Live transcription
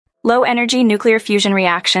Low-energy nuclear fusion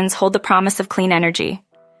reactions hold the promise of clean energy.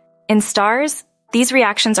 In stars, these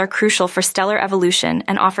reactions are crucial for stellar evolution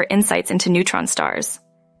and offer insights into neutron stars.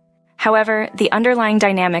 However, the underlying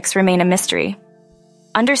dynamics remain a mystery.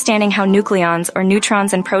 Understanding how nucleons, or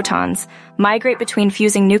neutrons and protons, migrate between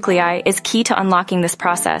fusing nuclei is key to unlocking this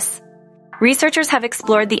process. Researchers have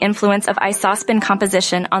explored the influence of isospin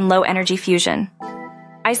composition on low-energy fusion.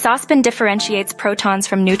 Isospin differentiates protons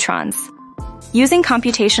from neutrons. Using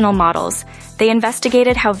computational models, they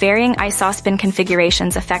investigated how varying isospin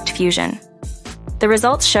configurations affect fusion. The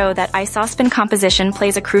results show that isospin composition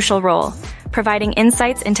plays a crucial role, providing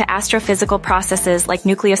insights into astrophysical processes like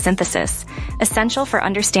nucleosynthesis, essential for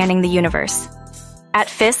understanding the universe. At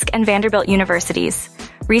Fisk and Vanderbilt universities,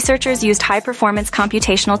 researchers used high-performance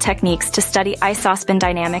computational techniques to study isospin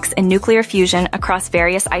dynamics in nuclear fusion across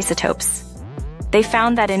various isotopes. They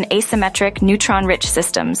found that in asymmetric, neutron-rich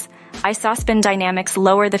systems, isospin dynamics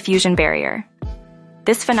lower the fusion barrier.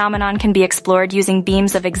 This phenomenon can be explored using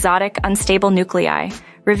beams of exotic, unstable nuclei,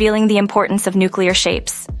 revealing the importance of nuclear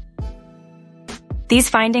shapes. These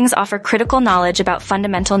findings offer critical knowledge about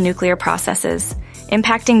fundamental nuclear processes,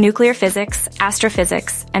 impacting nuclear physics,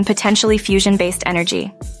 astrophysics, and potentially fusion-based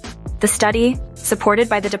energy. The study, supported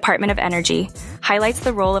by the Department of Energy, highlights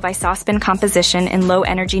the role of isospin composition in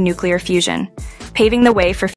low-energy nuclear fusion, paving the way for